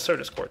a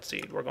Certus quartz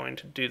seed. We're going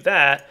to do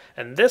that,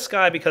 and this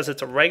guy, because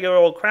it's a regular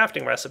old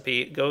crafting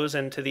recipe, goes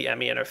into the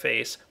ME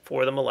interface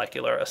for the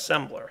molecular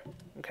assembler.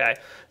 Okay.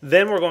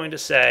 Then we're going to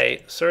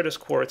say Certus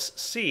quartz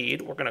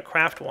seed. We're going to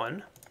craft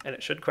one, and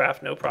it should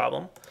craft no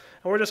problem.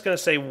 And we're just going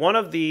to say one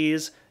of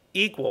these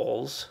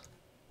equals.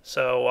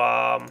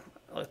 So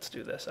let's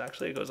do this.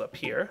 Actually, it goes up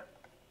here.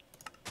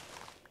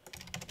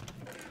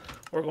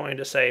 We're going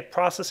to say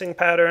processing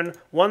pattern,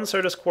 1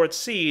 Certus quartz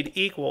seed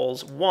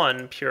equals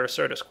 1 pure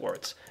Certus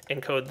quartz.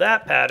 Encode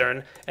that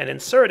pattern and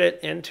insert it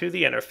into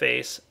the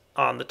interface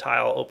on the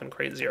tile open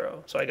crate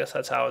 0. So I guess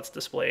that's how it's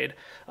displayed.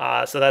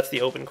 So that's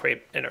the open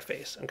crate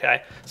interface.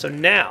 Okay. So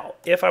now,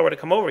 if I were to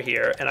come over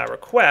here and I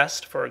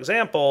request, for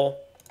example,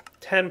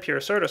 10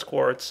 pure Certus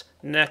quartz,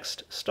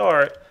 next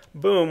start,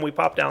 boom, we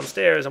pop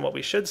downstairs, and what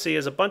we should see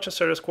is a bunch of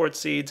Certus quartz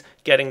seeds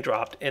getting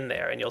dropped in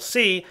there. And you'll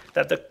see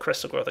that the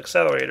crystal growth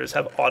accelerators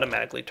have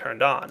automatically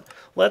turned on.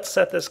 Let's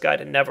set this guy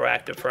to never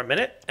active for a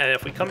minute, and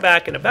if we come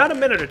back in about a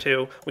minute or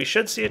two, we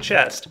should see a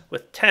chest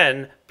with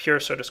 10 pure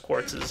Certus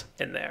quartzes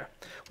in there.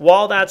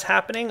 While that's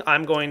happening,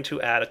 I'm going to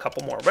add a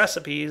couple more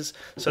recipes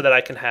so that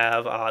I can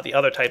have the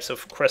other types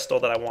of crystal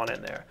that I want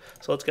in there.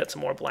 So let's get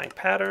some more blank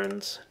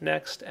patterns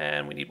next,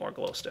 and we need more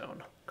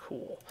glowstone.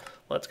 Cool.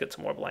 Let's get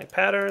some more blank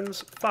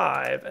patterns,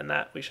 5, and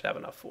that we should have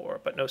enough for,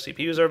 but no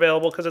CPUs are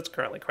available because it's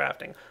currently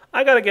crafting.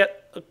 I gotta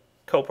get a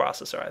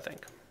coprocessor, I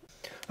think.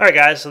 Alright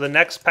guys, so the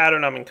next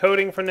pattern I'm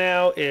encoding for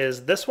now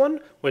is this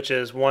one, which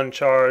is 1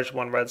 charge,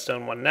 1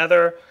 redstone, 1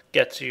 nether,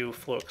 gets you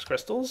Fluix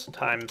crystals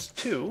times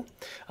 2.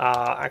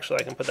 Actually,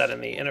 I can put that in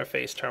the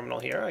interface terminal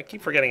here. I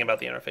keep forgetting about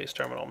the interface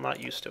terminal, I'm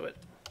not used to it.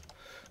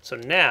 So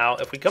now,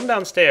 if we come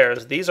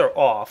downstairs, these are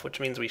off,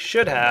 which means we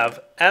should have,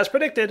 as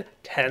predicted,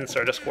 10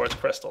 Certus quartz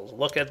crystals.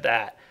 Look at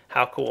that.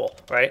 How cool,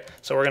 right?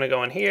 So we're going to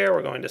go in here,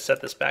 we're going to set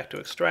this back to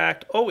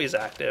extract, always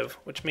active,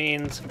 which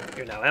means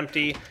you're now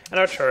empty, and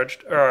our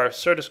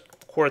Certus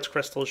quartz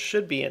crystals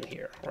should be in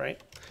here,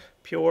 right?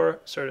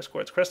 Pure Certus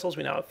quartz crystals,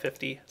 we now have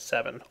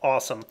 57.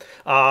 Awesome.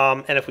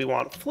 And if we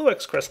want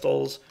Fluix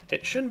crystals,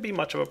 it shouldn't be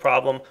much of a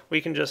problem.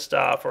 We can just,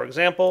 for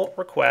example,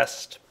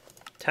 request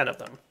 10 of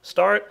them.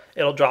 Start,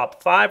 it'll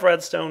drop 5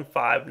 redstone,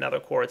 5 nether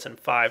quartz, and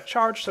 5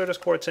 charged Certus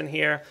quartz in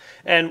here,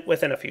 and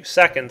within a few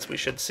seconds we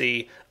should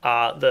see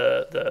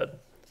the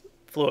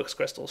Fluix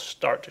crystals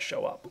start to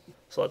show up.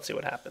 So let's see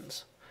what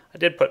happens. I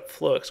did put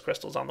Fluix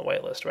crystals on the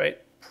wait list, right?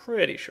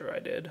 Pretty sure I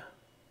did.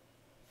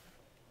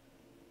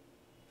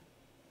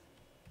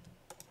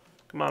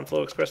 Come on,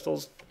 Fluix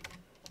crystals.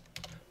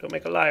 Don't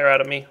make a liar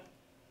out of me.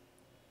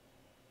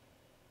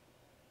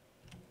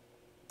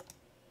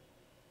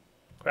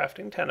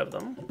 Crafting 10 of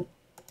them.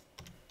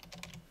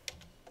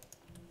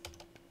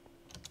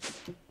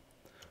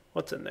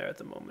 What's in there at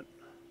the moment?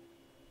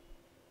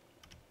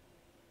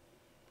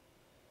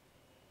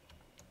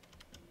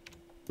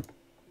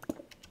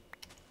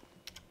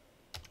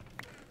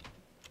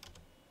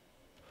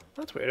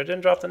 That's weird, it didn't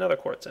drop the nether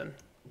quartz in.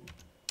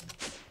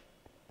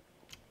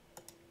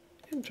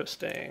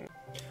 Interesting.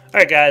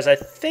 Alright guys, I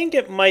think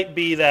it might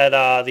be that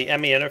the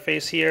ME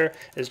interface here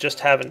is just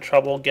having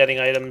trouble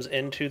getting items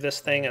into this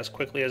thing as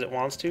quickly as it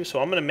wants to, so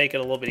I'm going to make it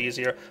a little bit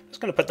easier. I'm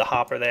just going to put the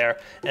hopper there,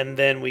 and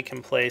then we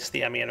can place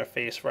the ME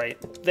interface right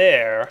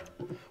there,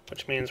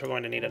 which means we're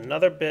going to need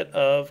another bit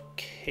of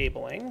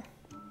cabling,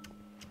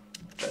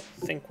 which I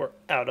think we're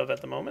out of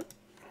at the moment.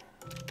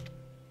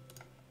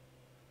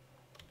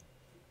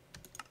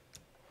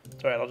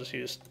 It's alright, I'll just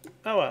use...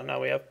 Oh, well, no,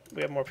 we have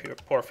more pure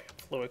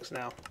Fluix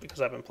now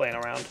because I've been playing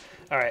around.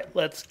 Alright,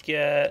 let's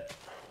get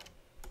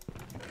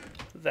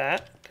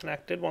that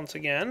connected once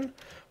again.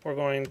 We're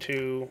going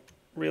to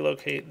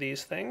relocate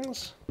these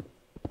things.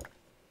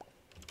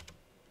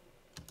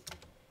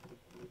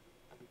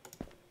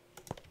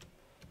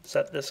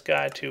 Set this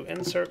guy to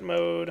insert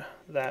mode.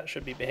 That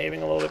should be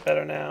behaving a little bit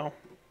better now.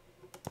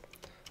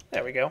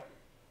 There we go.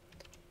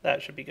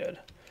 That should be good.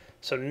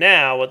 So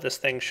now what this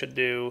thing should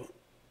do,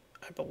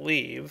 I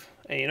believe,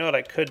 and you know what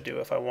I could do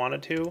if I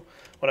wanted to?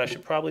 What I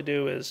should probably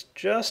do is,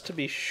 just to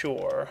be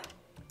sure,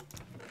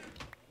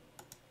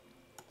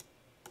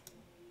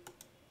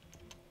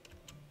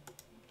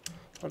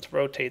 let's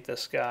rotate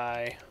this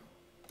guy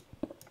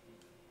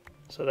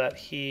so that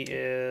he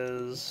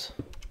is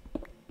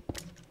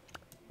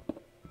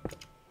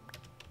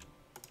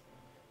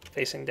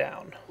facing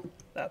down.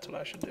 That's what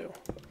I should do.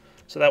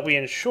 So that we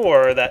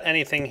ensure that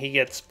anything he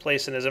gets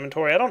placed in his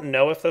inventory, I don't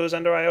know if those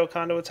Ender IO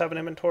conduits have an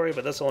inventory,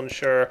 but this will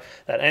ensure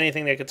that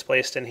anything that gets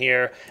placed in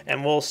here,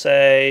 and we'll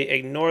say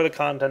ignore the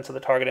contents of the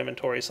target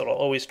inventory, so it'll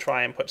always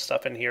try and put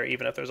stuff in here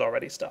even if there's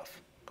already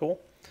stuff.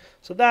 Cool?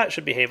 So that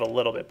should behave a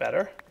little bit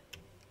better.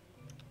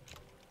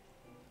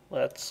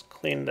 Let's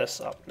clean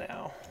this up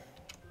now.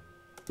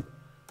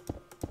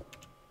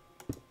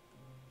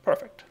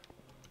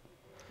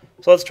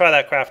 So let's try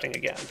that crafting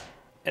again.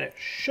 And it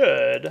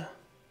should,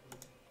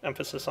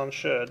 emphasis on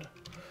should,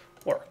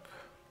 work.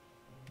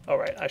 All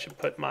right, I should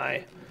put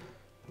my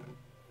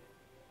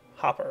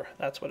hopper.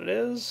 That's what it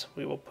is.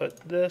 We will put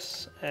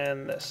this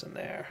and this in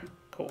there.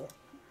 Cool.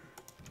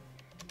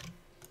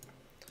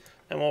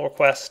 And we'll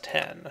request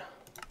 10.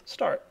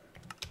 Start.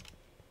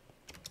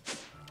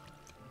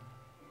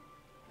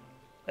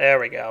 There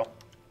we go.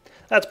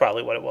 That's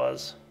probably what it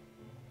was.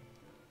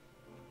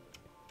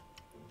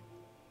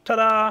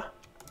 Ta-da!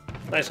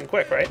 Nice and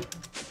quick, right?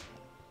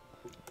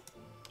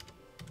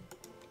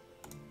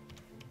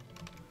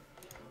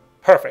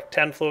 Perfect.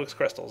 10 Fluix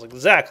crystals.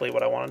 Exactly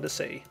what I wanted to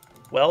see.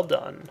 Well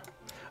done.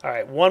 All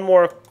right, one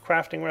more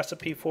crafting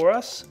recipe for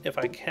us, if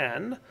I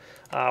can.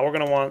 We're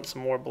going to want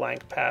some more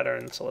blank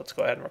patterns, so let's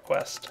go ahead and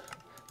request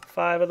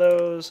 5 of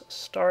those.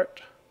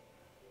 Start.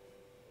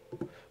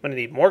 I'm going to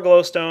need more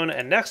glowstone,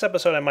 and next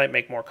episode I might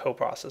make more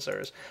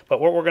coprocessors. But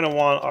what we're going to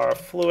want are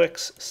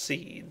Fluix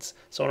seeds.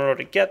 So in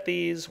order to get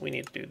these, we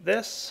need to do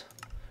this,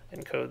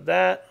 encode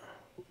that.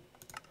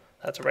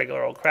 That's a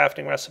regular old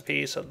crafting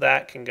recipe, so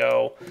that can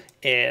go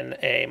in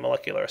a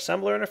molecular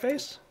assembler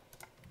interface.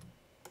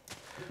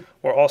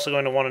 We're also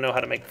going to want to know how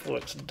to make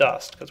Fluix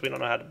dust, because we don't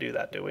know how to do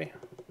that, do we?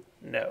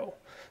 No.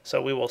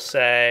 So we will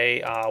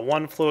say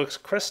 1 Fluix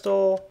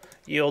crystal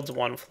yields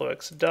 1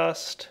 Fluix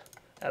dust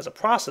as a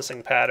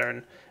processing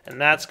pattern, and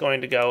that's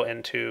going to go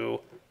into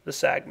the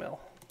sag mill.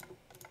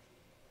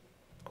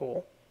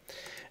 Cool.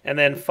 And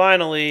then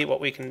finally,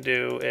 what we can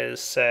do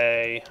is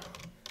say,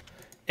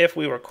 if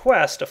we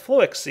request a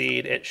Fluix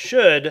seed, it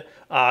should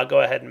go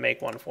ahead and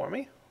make one for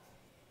me.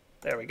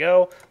 There we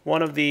go.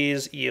 One of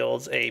these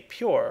yields a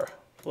pure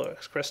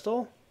Fluix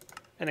crystal,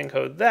 and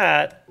encode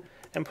that,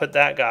 and put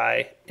that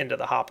guy into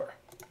the hopper.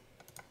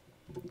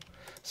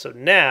 So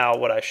now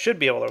what I should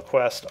be able to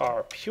request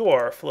are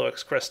pure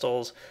Fluix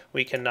crystals.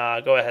 We can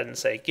go ahead and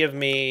say, give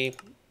me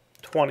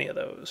 20 of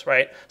those,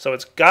 right? So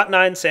it's got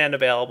 9 sand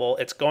available.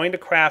 It's going to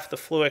craft the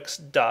Fluix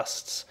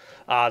dusts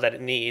that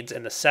it needs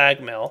in the sag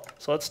mill.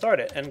 So let's start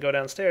it and go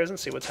downstairs and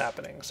see what's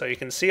happening. So you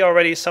can see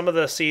already some of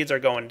the seeds are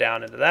going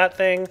down into that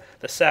thing.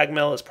 The sag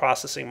mill is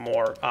processing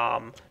more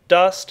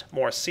dust,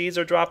 more seeds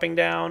are dropping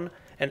down,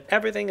 and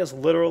everything is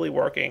literally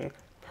working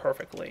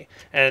perfectly.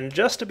 And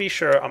just to be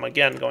sure, I'm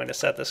again going to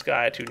set this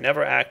guy to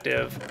never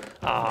active,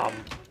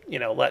 you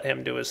know, let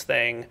him do his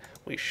thing.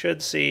 We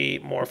should see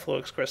more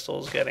Fluix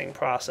crystals getting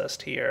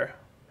processed here.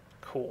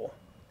 Cool.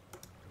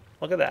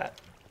 Look at that.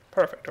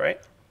 Perfect, right?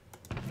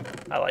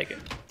 I like it.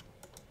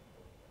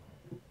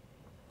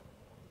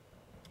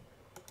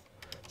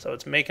 So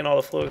it's making all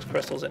the Fluix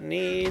crystals it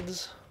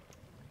needs.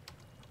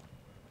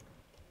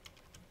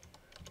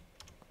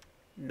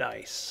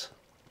 Nice.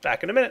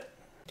 Back in a minute.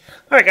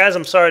 Alright guys,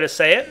 I'm sorry to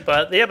say it,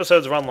 but the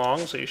episode's run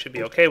long, so you should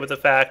be okay with the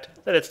fact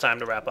that it's time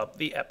to wrap up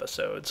the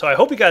episode. So I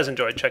hope you guys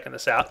enjoyed checking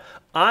this out.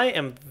 I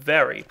am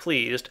very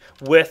pleased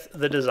with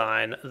the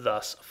design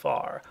thus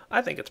far.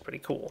 I think it's pretty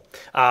cool.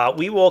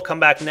 We will come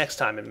back next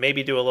time and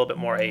maybe do a little bit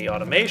more AE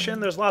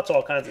automation. There's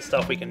all kinds of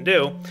stuff we can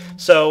do.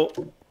 So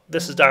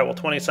this is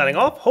Direwolf20 signing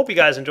off. Hope you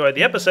guys enjoyed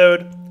the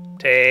episode.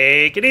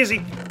 Take it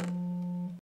easy.